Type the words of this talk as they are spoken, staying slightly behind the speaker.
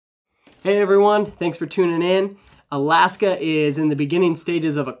Hey everyone, thanks for tuning in. Alaska is in the beginning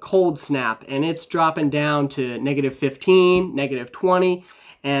stages of a cold snap, and it's dropping down to -15, -20,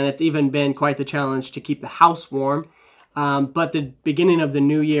 and it's even been quite the challenge to keep the house warm. But the beginning of the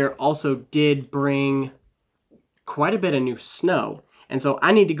new year also did bring quite a bit of new snow. And so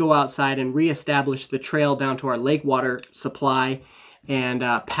I need to go outside and reestablish the trail down to our lake water supply and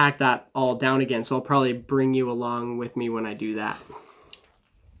pack that all down again. So I'll probably bring you along with me when I do that.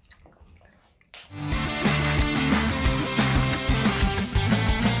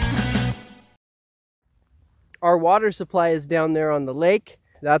 Our water supply is down there on the lake.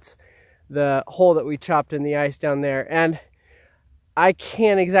 That's the hole that we chopped in the ice down there. And I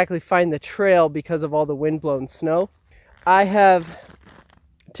can't exactly find the trail because of all the wind-blown snow. I have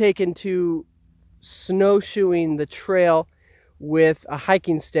taken to snowshoeing the trail with a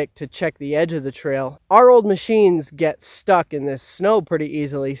hiking stick to check the edge of the trail. Our old machines get stuck in this snow pretty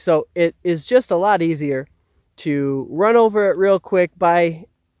easily, so it is just a lot easier to run over it real quick by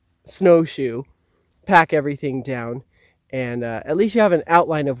snowshoe, pack everything down, and at least you have an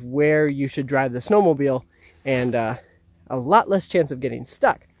outline of where you should drive the snowmobile and a lot less chance of getting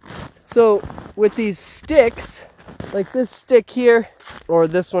stuck. So with these sticks, like this stick here or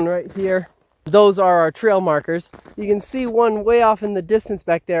this one right here, those are our trail markers. You can see one way off in the distance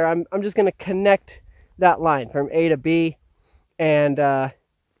back there. I'm just going to connect that line from A to B and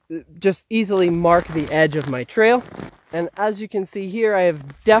just easily mark the edge of my trail. And as you can see here, I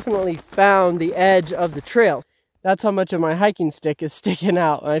have definitely found the edge of the trail. That's how much of my hiking stick is sticking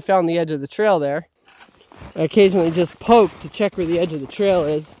out. I found the edge of the trail there. I occasionally just poke to check where the edge of the trail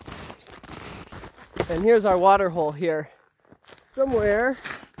is. And here's our water hole here. Somewhere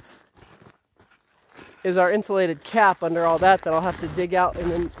is our insulated cap under all that I'll have to dig out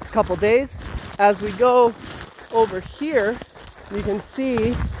in a couple days. As we go over here, you can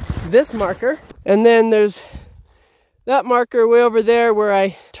see this marker. And then there's that marker way over there where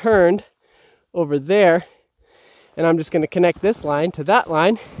I turned over there. And I'm just going to connect this line to that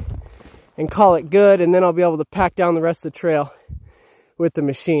line and call it good. And then I'll be able to pack down the rest of the trail with the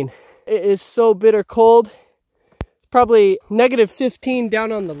machine. It is so bitter cold. It's probably -15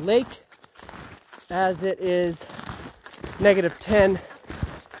 down on the lake, as it is -10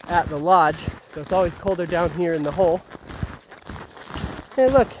 at the lodge. So it's always colder down here in the hole. Hey,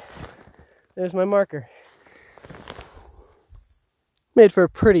 look, there's my marker. Made for a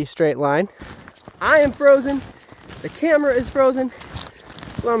pretty straight line. I am frozen. The camera is frozen.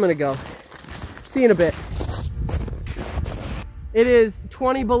 Where I'm gonna go. See you in a bit. It is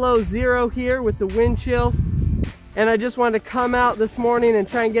 20 below zero here with the wind chill. And I just wanted to come out this morning and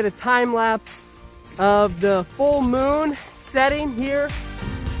try and get a time lapse of the full moon setting here.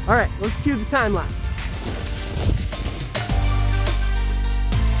 All right, let's cue the time lapse.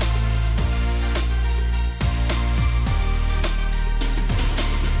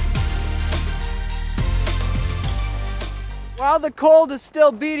 While the cold is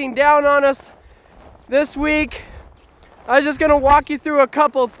still beating down on us this week, I was just gonna walk you through a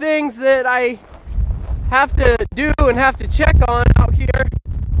couple things that I have to do and have to check on out here.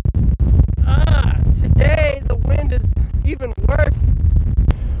 Today the wind is even worse.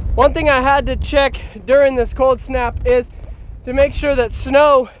 One thing I had to check during this cold snap is to make sure that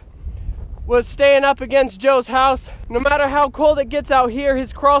snow was staying up against Joe's house. No matter how cold it gets out here,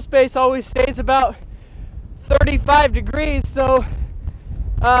 his crawl space always stays about 35 degrees, so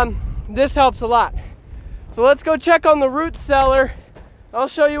this helps a lot. So let's go check on the root cellar. I'll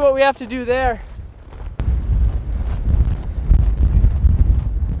show you what we have to do there.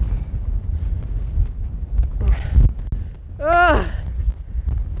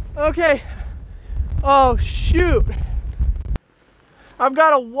 Okay. Oh shoot. I've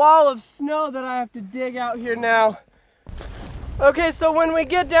got a wall of snow that I have to dig out here now. Okay, so when we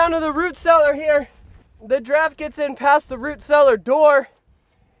get down to the root cellar here, the draft gets in past the root cellar door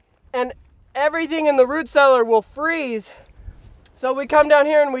and everything in the root cellar will freeze. So we come down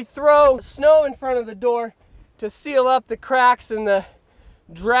here and we throw snow in front of the door to seal up the cracks and the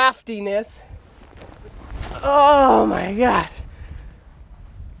draftiness. Oh my God.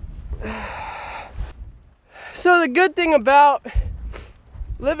 So the good thing about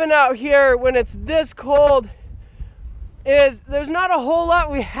living out here when it's this cold is there's not a whole lot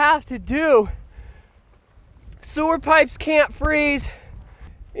we have to do. Sewer pipes can't freeze.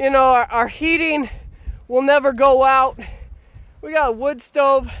 You know, our heating will never go out. We got a wood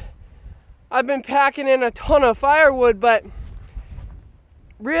stove. I've been packing in a ton of firewood, but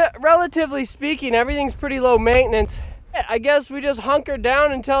relatively speaking, everything's pretty low maintenance. I guess we just hunker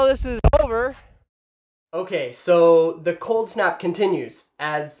down until this is over. Okay, so the cold snap continues,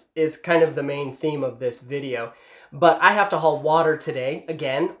 as is kind of the main theme of this video. But I have to haul water today,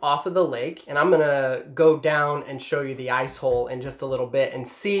 again, off of the lake, and I'm gonna go down and show you the ice hole in just a little bit and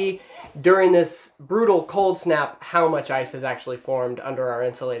see during this brutal cold snap how much ice has actually formed under our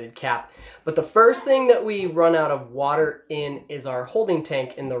insulated cap. But the first thing that we run out of water in is our holding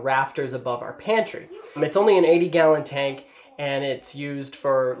tank in the rafters above our pantry. It's only an 80-gallon tank, and it's used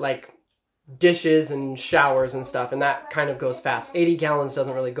for like dishes and showers and stuff, and that kind of goes fast. 80 gallons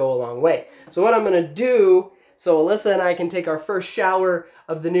doesn't really go a long way. So what I'm gonna do, so Alyssa and I can take our first shower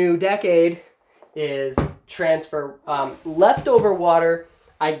of the new decade, is transfer leftover water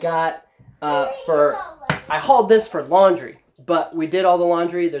I got I hauled this for laundry, but we did all the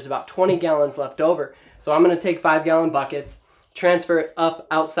laundry. There's about 20 gallons left over. So I'm gonna take 5-gallon buckets, transfer it up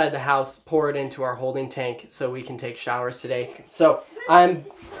outside the house, pour it into our holding tank so we can take showers today. So I'm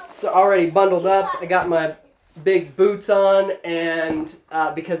already bundled up. I got my big boots on, and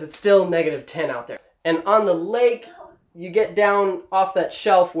because it's still -10 out there. And on the lake, you get down off that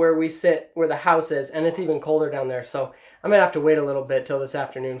shelf where we sit, where the house is, and it's even colder down there. So I'm gonna have to wait a little bit till this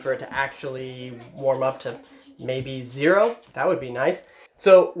afternoon for it to actually warm up to maybe 0. That would be nice.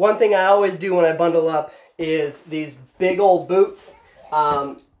 So one thing I always do when I bundle up is these big old boots.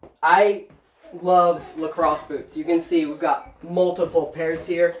 I love LACROSSE boots. You can see we've got multiple pairs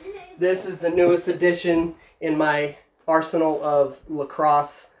here. This is the newest addition in my arsenal of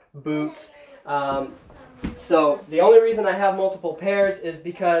LACROSSE boots. So the only reason I have multiple pairs is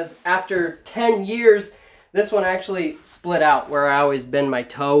because after 10 years, this one actually split out where I always bend my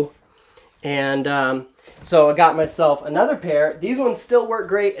toe. And so I got myself another pair. These ones still work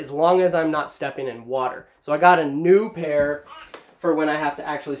great as long as I'm not stepping in water. So I got a new pair for when I have to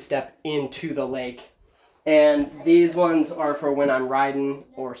actually step into the lake. And these ones are for when I'm riding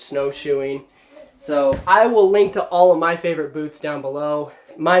or snowshoeing. So I will link to all of my favorite boots down below.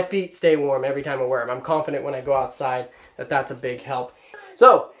 My feet stay warm every time I wear them. I'm confident when I go outside that that's a big help.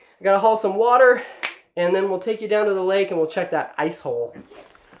 So I gotta haul some water, and then we'll take you down to the lake and we'll check that ice hole.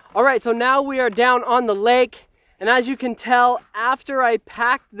 All right, so now we are down on the lake, and as you can tell, after I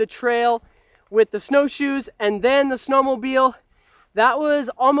packed the trail with the snowshoes and then the snowmobile, that was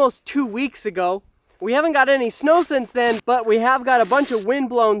almost 2 weeks ago. We haven't got any snow since then, but we have got a bunch of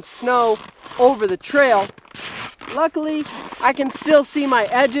wind-blown snow over the trail. Luckily, I can still see my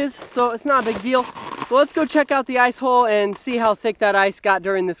edges, so it's not a big deal. So let's go check out the ice hole and see how thick that ice got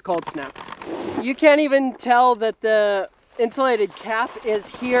during this cold snap. You can't even tell that the insulated cap is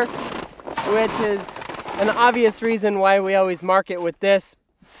here, which is an obvious reason why we always mark it with this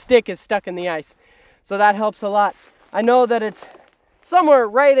stick is stuck in the ice. So that helps a lot. I know that it's somewhere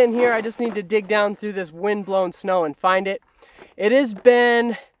right in here. I just need to dig down through this wind-blown snow and find it. It has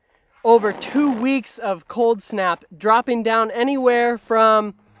been over 2 weeks of cold snap, dropping down anywhere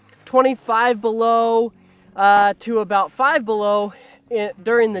from 25 below to about 5 below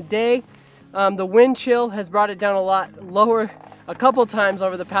during the day. The wind chill has brought it down a lot lower a couple times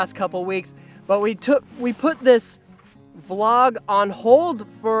over the past couple weeks, but we put this vlog on hold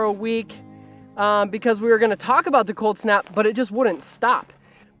for a week because we were going to talk about the cold snap, but it just wouldn't stop.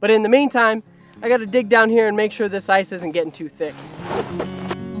 But in the meantime, I got to dig down here and make sure this ice isn't getting too thick.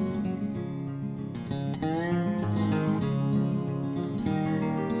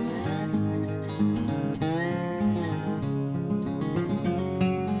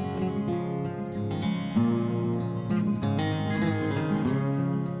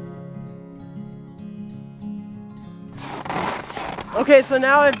 Okay, so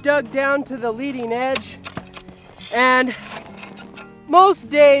now I've dug down to the leading edge, and most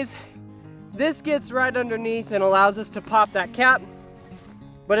days this gets right underneath and allows us to pop that cap.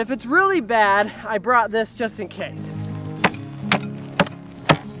 But if it's really bad, I brought this just in case.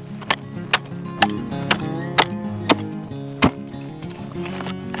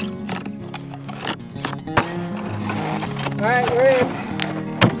 All right, we're in.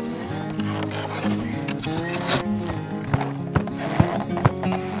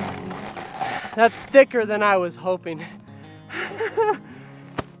 That's thicker than I was hoping.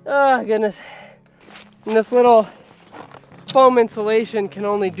 Oh goodness. And this little foam insulation can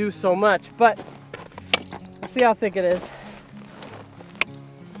only do so much, but let's see how thick it is.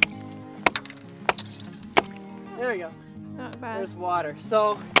 There we go. Not bad. There's water.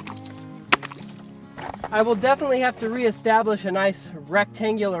 So I will definitely have to reestablish a nice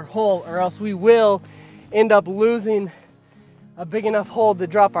rectangular hole, or else we will end up losing a big enough hole to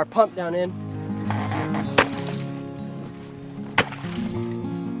drop our pump down in.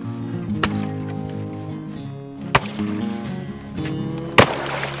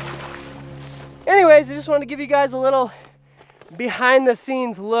 anyways, I just want to give you guys a little behind the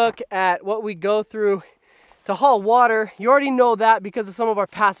scenes look at what we go through to haul water. You already know that because of some of our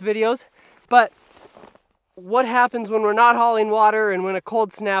past videos, but what happens when we're not hauling water and when a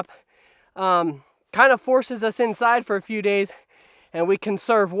cold snap kind of forces us inside for a few days and we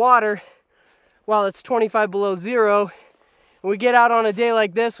conserve water while it's 25 below zero. And we get out on a day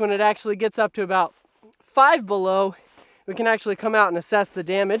like this when it actually gets up to about 5 below, we can actually come out and assess the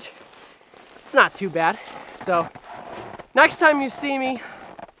damage. It's not too bad. So next time you see me,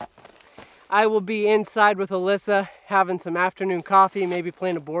 I will be inside with Alyssa having some afternoon coffee, maybe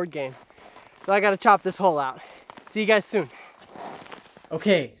playing a board game. So I gotta chop this hole out. See you guys soon.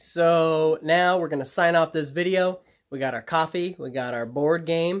 Okay, so now we're gonna sign off this video. We got our coffee, we got our board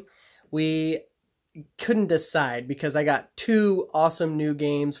game. We couldn't decide because I got 2 awesome new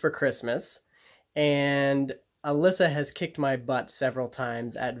games for Christmas, and Alyssa has kicked my butt several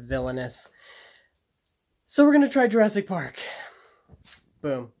times at Villainous. So we're gonna try Jurassic Park.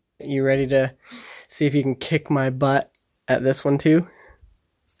 Boom. You ready to see if you can kick my butt at this one too?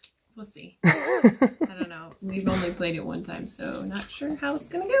 We'll see. I don't know. We've only played it one time, so not sure how it's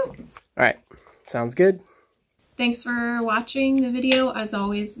gonna go. Alright, sounds good. Thanks for watching the video. As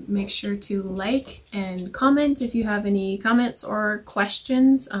always, make sure to like and comment if you have any comments or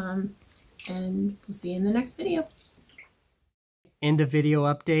questions. And we'll see you in the next video. End of video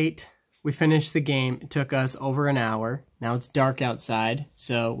update. We finished the game. It took us over an hour. Now it's dark outside,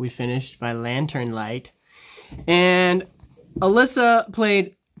 so we finished by lantern light. And Alyssa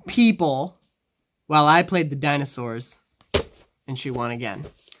played people while I played the dinosaurs, and she won again.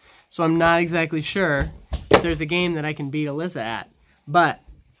 So I'm not exactly sure if there's a game that I can beat Alyssa at, but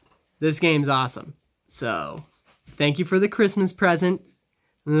this game's awesome. So thank you for the Christmas present.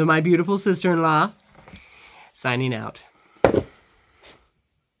 My beautiful sister-in-law, signing out.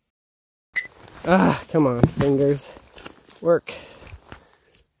 Come on, fingers. Work.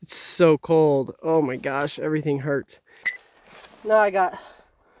 It's so cold. Oh my gosh, everything hurts. Now I got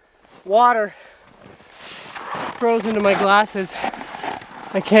water frozen to my glasses.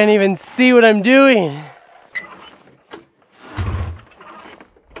 I can't even see what I'm doing.